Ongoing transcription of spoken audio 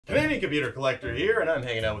Canadian Computer Collector here, and I'm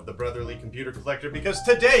hanging out with the Brotherly Computer Collector because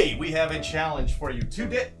today we have a challenge for you.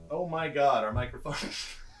 Today, oh my god, our microphone.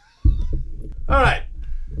 Alright.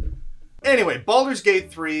 Anyway, Baldur's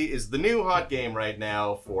Gate 3 is the new hot game right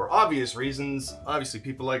now for obvious reasons. Obviously,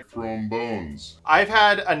 people like trombones. I've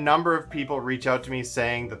had a number of people reach out to me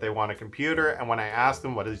saying that they want a computer, and when I ask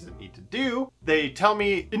them what does it need to do, they tell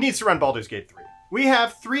me it needs to run Baldur's Gate 3. We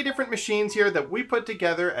have 3 different machines here that we put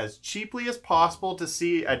together as cheaply as possible to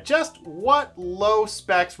see at just what low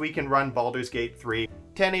specs we can run Baldur's Gate 3.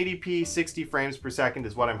 1080p, 60 frames per second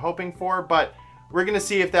is what I'm hoping for, but we're gonna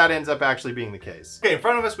see if that ends up actually being the case. Okay, in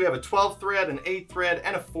front of us we have a 12-thread, an 8-thread,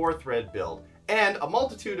 and a 4-thread build, and a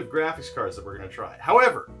multitude of graphics cards that we're gonna try.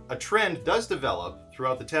 However, a trend does develop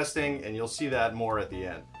throughout the testing, and you'll see that more at the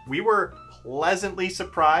end. We were pleasantly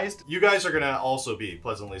surprised. You guys are gonna also be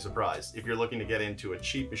pleasantly surprised if you're looking to get into a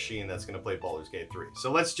cheap machine that's gonna play Baldur's Gate 3.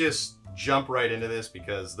 So let's just jump right into this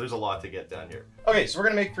because there's a lot to get done here. Okay, so we're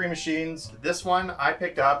gonna make 3 machines. This one I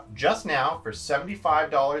picked up just now for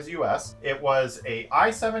 $75 US. It was a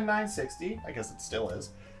i7-960, I guess it still is,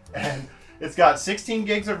 and it's got 16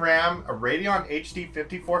 gigs of RAM, a Radeon HD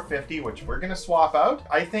 5450, which we're gonna swap out.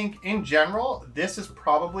 I think in general, this is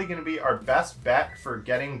probably gonna be our best bet for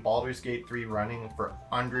getting Baldur's Gate 3 running for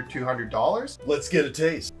under $200. Let's get a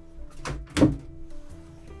taste.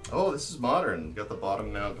 Oh, this is modern. Got the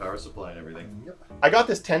bottom mount power supply and everything. Yep. I got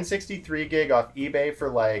this 1063 gig off eBay for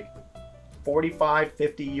like 45,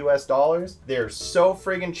 50 US dollars. They're so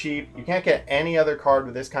friggin' cheap. You can't get any other card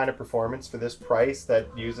with this kind of performance for this price that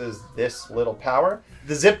uses this little power.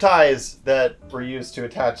 The zip ties that were used to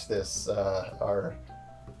attach this are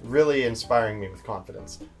really inspiring me with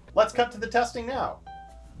confidence. Let's cut to the testing now.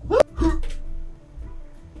 Doing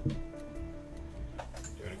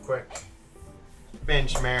a quick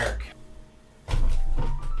benchmark.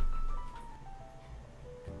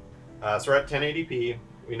 So we're at 1080p.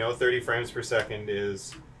 We know 30 frames per second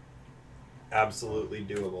is absolutely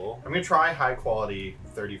doable. I'm gonna try high quality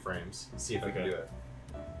 30 frames, see if we can do it.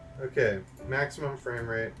 Okay, maximum frame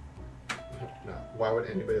rate. No, why would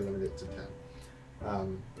anybody limit it to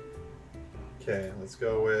 10? Okay, let's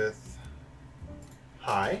go with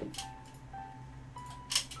high.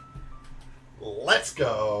 Let's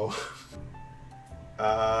go.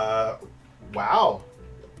 Wow.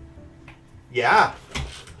 Yeah,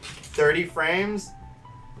 30 frames.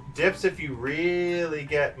 Dips if you really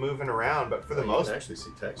get moving around, but for the most, you can actually see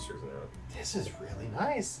textures now. This is really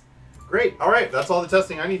nice. Great. All right, that's all the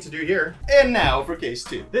testing I need to do here. And now for case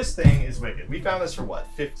 2. This thing is wicked. We found this for what,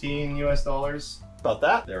 15 US dollars? About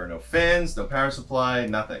that. There are no fins, no power supply,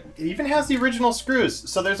 nothing. It even has the original screws.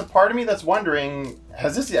 So there's a part of me that's wondering,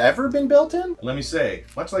 has this ever been built in? Let me say,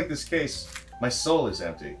 much like this case, my soul is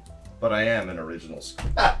empty, but I am an original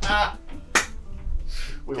screw.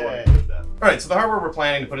 We want to do that. All right, so the hardware we're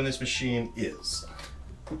planning to put in this machine is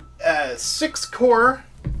a 6-core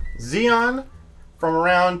Xeon from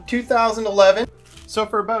around 2011. So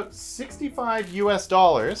for about 65 US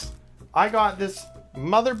dollars, I got this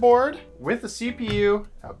motherboard with a CPU,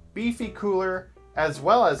 a beefy cooler, as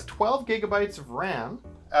well as 12 gigabytes of RAM.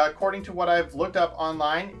 According to what I've looked up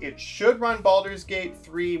online, it should run Baldur's Gate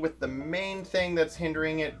 3 with the main thing that's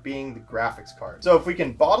hindering it being the graphics card. So if we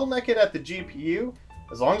can bottleneck it at the GPU,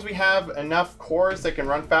 as long as we have enough cores that can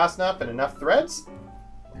run fast enough and enough threads,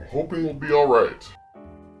 I'm hoping we'll be all right.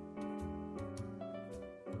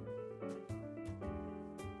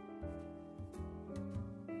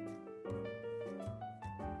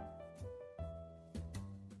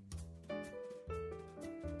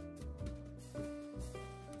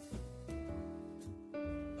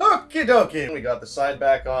 Okie dokie. We got the side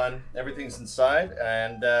back on, everything's inside,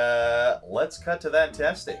 and let's cut to that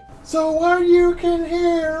testing. so what you can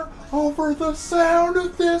hear over the sound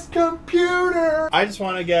of this computer. I just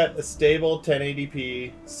want to get a stable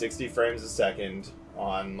 1080p, 60 frames a second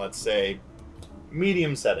on, let's say,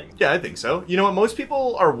 medium setting. Yeah, I think so. You know what? Most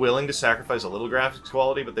people are willing to sacrifice a little graphics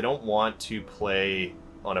quality, but they don't want to play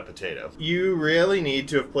on a potato. You really need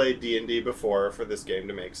to have played D&D before for this game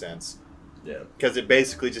to make sense. Yeah. Because it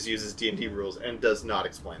basically just uses D&D rules and does not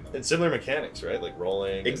explain them. And similar mechanics, right? Like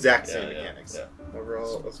rolling. Exact and, same mechanics. Yeah.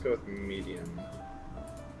 Overall, let's go with medium.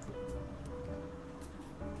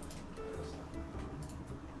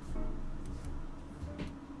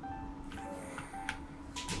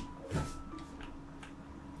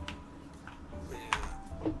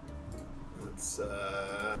 Let's,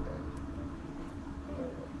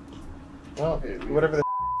 well, whatever the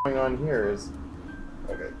going on here is...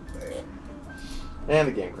 Okay. And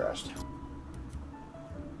the game crashed.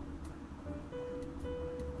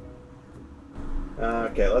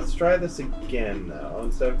 Okay, let's try this again though.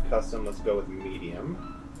 Instead of custom, let's go with medium.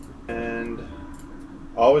 And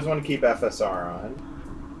always want to keep FSR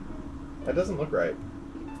on. That doesn't look right.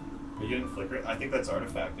 Are you getting flickering? I think that's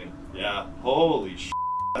artifacting. Yeah. Holy sh!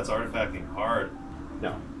 That's artifacting hard.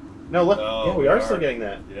 No. No, look. No, yeah, we are still getting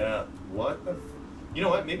that. Yeah. What the... You know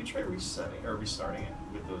what? Maybe try resetting or restarting it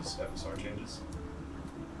with those FSR changes.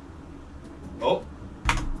 Oh.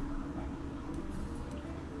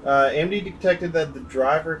 AMD detected that the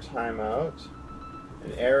driver timeout.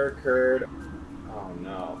 An error occurred. Oh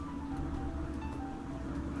no.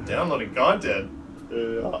 Downloading content.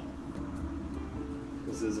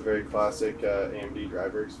 This is a very classic AMD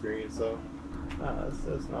driver experience though. This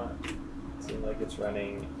does not seem like it's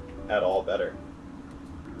running at all better.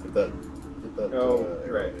 Hit that Oh,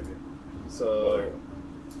 arrow, right. maybe. So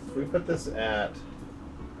if we put this at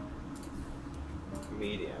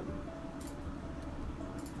medium,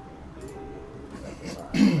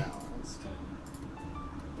 balanced.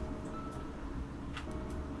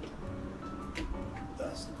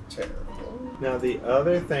 That's terrible. Now the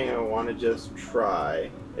other thing I want to just try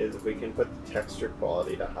is if we can put the texture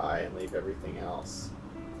quality to high and leave everything else.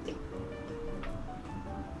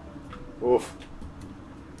 Oof.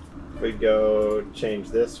 If we go change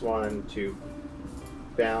this one to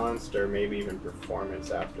balanced or maybe even performance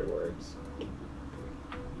afterwards.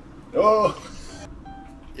 Oh!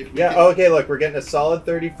 Yeah, okay, look, we're getting a solid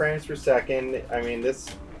 30 frames per second. I mean, this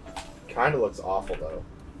kind of looks awful, though.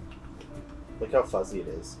 Look how fuzzy it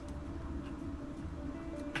is.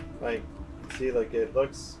 Like, see, like, it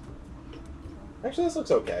looks... Actually, this looks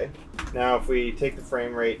okay. Now, if we take the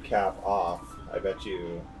frame rate cap off, I bet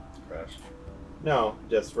you... Crash. No,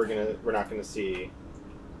 just we're not gonna see...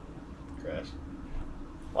 Crash.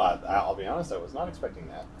 Well, I'll be honest, I was not expecting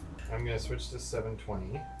that. I'm gonna switch to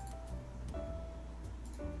 720.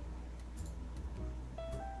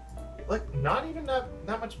 Look, not even that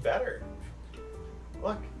much better.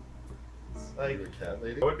 Look, it's like Cat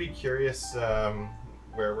lady. I would be curious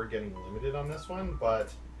where we're getting limited on this one,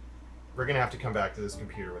 but we're gonna have to come back to this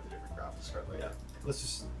computer with a different graphics card later. Yeah. Let's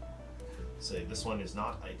just say this one is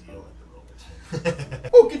not ideal at the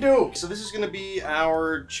moment. Okie doke. So this is going to be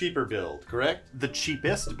our cheaper build, correct? The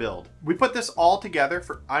cheapest build. We put this all together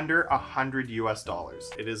for under $100 US.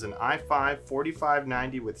 It is an i5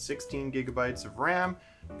 4590 with 16 gigabytes of RAM.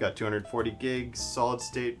 We've got 240 gigs solid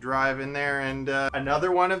state drive in there, and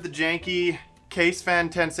another one of the janky Case Fan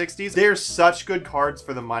 1060s. They're such good cards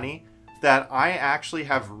for the money that I actually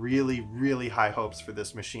have really, really high hopes for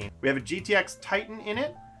this machine. We have a GTX Titan in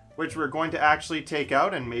it, which we're going to actually take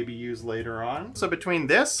out and maybe use later on. So between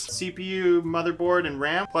this, CPU, motherboard, and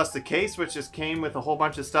RAM, plus the case, which just came with a whole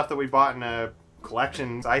bunch of stuff that we bought in a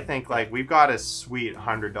collection, I think like we've got a sweet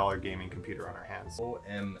 $100 gaming computer on our hands.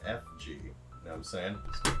 OMFG. You know what I'm saying?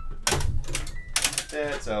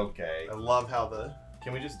 It's okay. I love how the...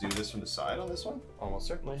 Can we just do this from the side on this one? Almost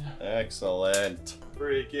certainly. Excellent.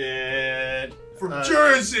 Freaking... From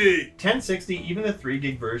Jersey! 1060, even the 3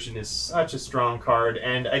 gig version is such a strong card,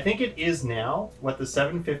 and I think it is now what the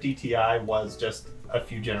 750 Ti was just a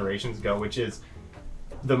few generations ago, which is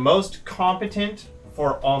the most competent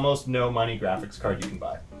for almost no money graphics card you can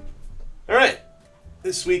buy. All right.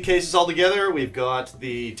 This sweet case is all together. We've got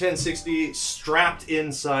the 1060 strapped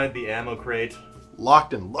inside the ammo crate.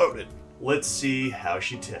 Locked and loaded. Let's see how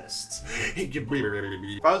she tests.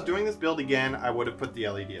 If I was doing this build again, I would have put the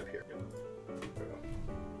LED up here.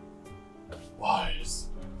 Wise.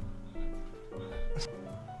 Is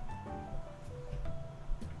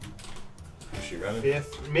she running?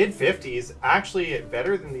 Mid-50s, actually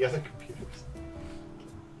better than the other computers.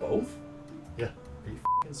 Both? Yeah. Are you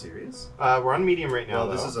f***ing serious? We're on medium right now, Well,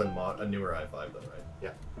 this though. is a newer i5 though, right?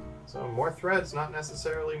 Yeah. So more threads, not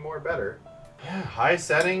necessarily more better. Yeah, high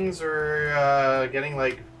settings are getting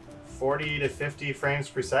like 40 to 50 frames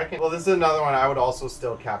per second. Well, this is another one I would also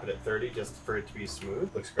still cap it at 30 just for it to be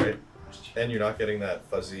smooth. Looks great. And you're not getting that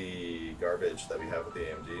fuzzy garbage that we have with the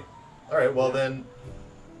AMD. All right, well then,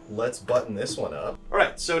 let's button this one up. All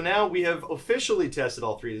right, so now we have officially tested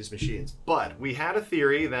all 3 of these machines, but we had a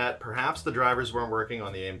theory that perhaps the drivers weren't working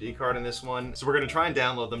on the AMD card in this one, so we're gonna try and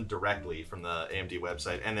download them directly from the AMD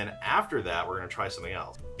website, and then after that, we're gonna try something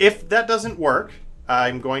else. If that doesn't work,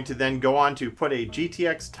 I'm going to then go on to put a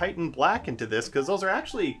GTX Titan Black into this, because those are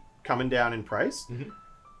actually coming down in price.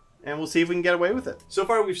 And we'll see if we can get away with it. So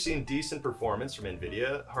far, we've seen decent performance from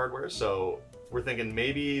NVIDIA hardware, so we're thinking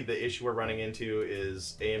maybe the issue we're running into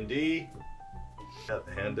is AMD. Got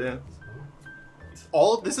the hand in.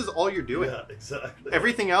 This is all you're doing. Yeah, exactly.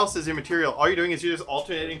 Everything else is immaterial. All you're doing is you're just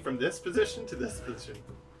alternating from this position to this position.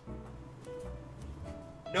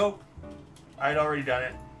 Nope. I'd already done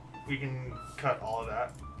it. We can cut all of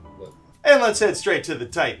that. And let's head straight to the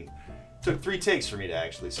Titan. Took 3 takes for me to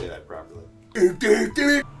actually say that properly. I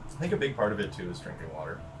think a big part of it too is drinking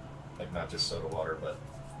water. Like not just soda water, but...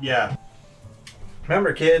 Yeah.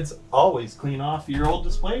 Remember kids, always clean off your old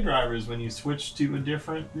display drivers when you switch to a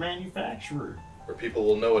different manufacturer. Where people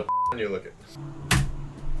will know what you're looking.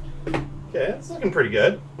 Okay, it's looking pretty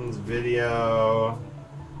good. This video.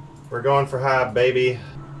 We're going for high, baby.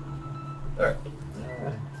 Alright.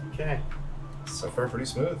 Okay. So far pretty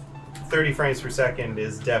smooth. 30 frames per second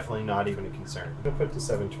is definitely not even a concern. I'm gonna put it to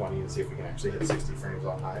 720 and see if we can actually hit 60 frames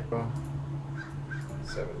on high.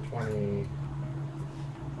 720.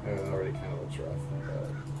 Oh, that already kind of looks rough.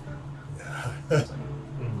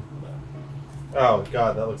 Oh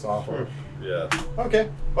god, that looks awful. Yeah. Okay.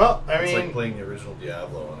 Well, I It's mean, like playing the original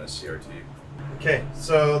Diablo on a CRT. okay,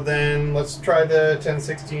 so then let's try the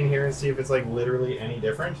 1016 here and see if it's like literally any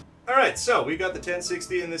different. Alright, so we got the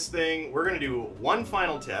 1060 in this thing. We're going to do one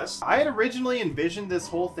final test. I had originally envisioned this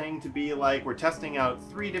whole thing to be like we're testing out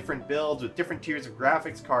 3 different builds with different tiers of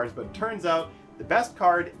graphics cards, but it turns out the best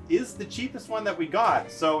card is the cheapest one that we got.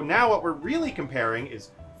 So now what we're really comparing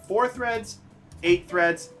is 4 threads, 8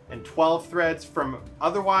 threads, and 12 threads from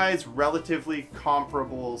otherwise relatively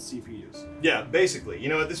comparable CPUs. Yeah, basically. You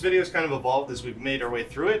know what, this video's kind of evolved as we've made our way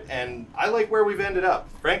through it, and I like where we've ended up.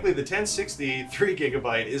 Frankly, the 1060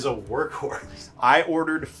 3GB is a workhorse. I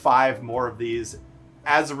ordered 5 more of these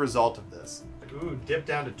as a result of this. Ooh, dip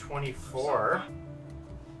down to 24.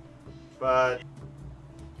 But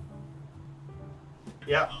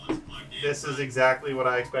yeah, this is exactly what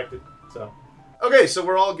I expected. So Okay, so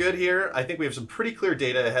we're all good here. I think we have some pretty clear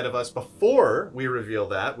data ahead of us. Before we reveal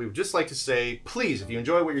that, we would just like to say, please, if you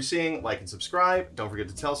enjoy what you're seeing, like and subscribe. Don't forget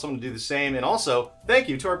to tell someone to do the same. And also, thank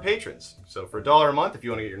you to our patrons. So for $1 a month, if you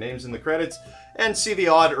want to get your names in the credits and see the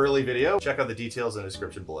odd early video, check out the details in the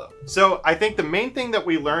description below. So I think the main thing that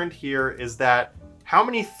we learned here is that how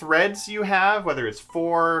many threads you have, whether it's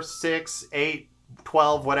 4, 6, 8,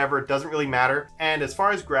 12, whatever, it doesn't really matter. And as far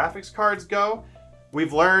as graphics cards go,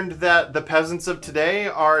 we've learned that the peasants of today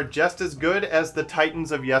are just as good as the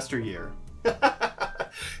titans of yesteryear.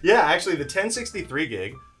 Yeah, actually the 1063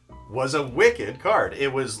 gig was a wicked card.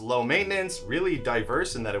 It was low maintenance, really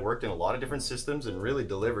diverse in that it worked in a lot of different systems and really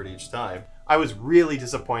delivered each time. I was really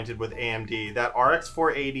disappointed with AMD. That RX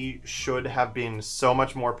 480 should have been so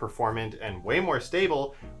much more performant and way more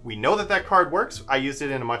stable. We know that that card works. I used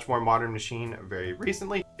it in a much more modern machine very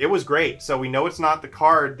recently. It was great, so we know it's not the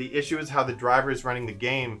card. The issue is how the driver is running the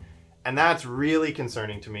game, and that's really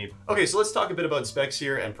concerning to me. Okay, so let's talk a bit about specs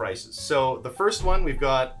here and prices. So the first one, we've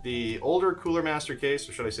got the older Cooler Master case,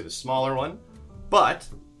 or should I say the smaller one, but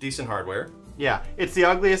decent hardware. Yeah, it's the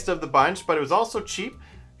ugliest of the bunch, but it was also cheap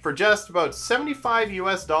for just about $75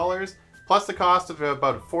 US, plus the cost of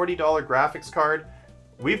about a $40 graphics card.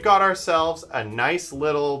 We've got ourselves a nice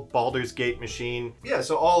little Baldur's Gate machine. Yeah,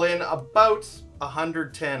 so all in about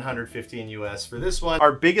 110, 115 US for this one.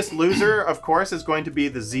 Our biggest loser, of course, is going to be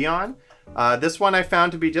the Xeon. This one I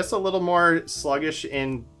found to be just a little more sluggish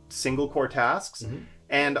in single core tasks.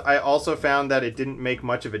 And I also found that it didn't make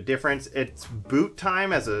much of a difference. Its boot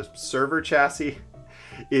time as a server chassis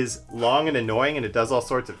is long and annoying, and it does all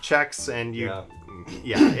sorts of checks, and yeah,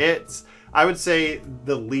 it's, I would say,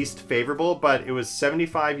 the least favorable, but it was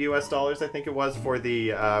 $75 US, I think it was, for the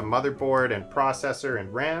motherboard and processor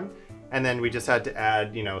and RAM. And then we just had to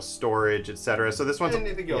add, you know, storage, etc. So this one's... And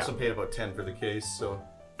I think you also paid about 10 for the case, so...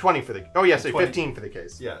 20 for the... Oh, yes, 15 for the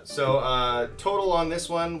case. Yeah, so total on this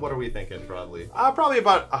one, what are we thinking, probably? Probably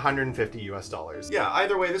about $150 US. Yeah,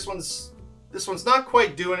 either way, this one's not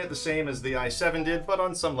quite doing it the same as the i7 did, but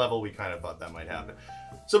on some level, we kind of thought that might happen.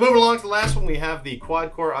 So moving along to the last one, we have the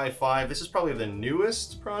quad-core i5. This is probably the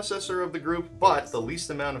newest processor of the group, but the least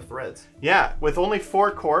amount of threads. Yeah, with only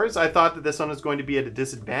 4 cores, I thought that this one was going to be at a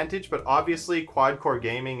disadvantage, but obviously quad-core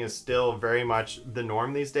gaming is still very much the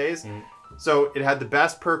norm these days. So it had the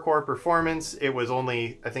best per-core performance. It was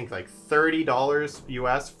only, I think, like $30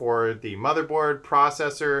 US for the motherboard,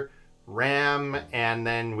 processor, RAM, and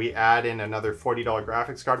then we add in another $40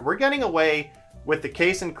 graphics card. We're getting away with the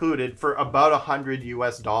case included for about $100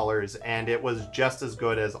 US, and it was just as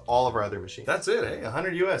good as all of our other machines. That's it, eh?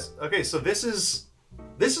 100 US. Okay, so this is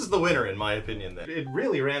the winner in my opinion then. It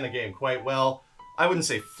really ran the game quite well. I wouldn't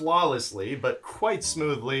say flawlessly, but quite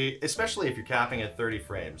smoothly, especially if you're capping at 30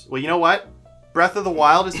 frames. Well, you know what? Breath of the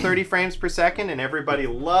Wild is 30 frames per second, and everybody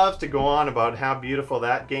loves to go on about how beautiful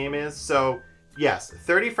that game is. So yes,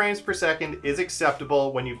 30 frames per second is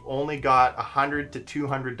acceptable when you've only got $100 to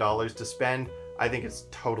 $200 to spend. I think it's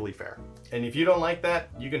totally fair. And if you don't like that,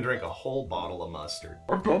 you can drink a whole bottle of mustard.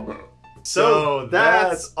 I've done that. So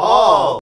that's all.